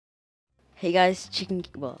Hey guys,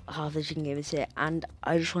 half the Chicken Gamers here, and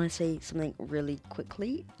I just want to say something really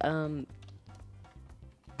quickly.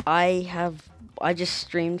 I just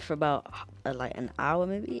streamed for about like an hour,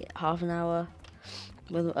 maybe half an hour,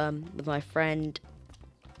 with my friend,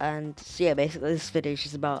 and so yeah, basically this video is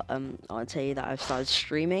just about I want to tell you that I've started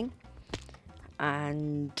streaming,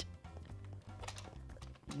 and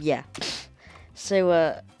yeah,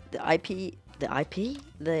 so the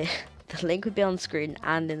the link would be on screen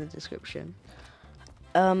and in the description.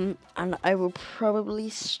 And I will probably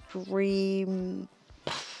stream,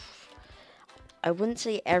 I wouldn't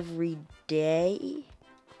say every day,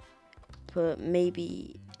 but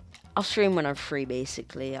maybe I'll stream when I'm free,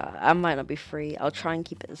 basically. I might not be free. I'll try and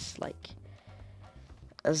keep it as, like,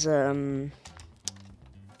 as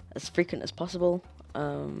frequent as possible.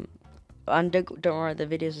 And don't worry, the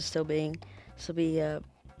videos are still be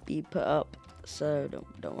put up, so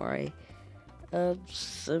don't worry.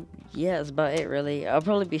 So yeah, that's about it really. I'll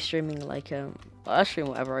probably be streaming like I'll stream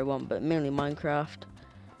whatever I want, but mainly Minecraft.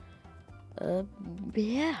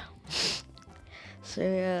 Yeah. So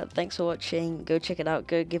yeah, thanks for watching. Go check it out.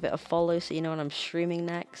 Go give it a follow so you know when I'm streaming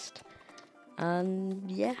next. And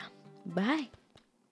yeah, bye.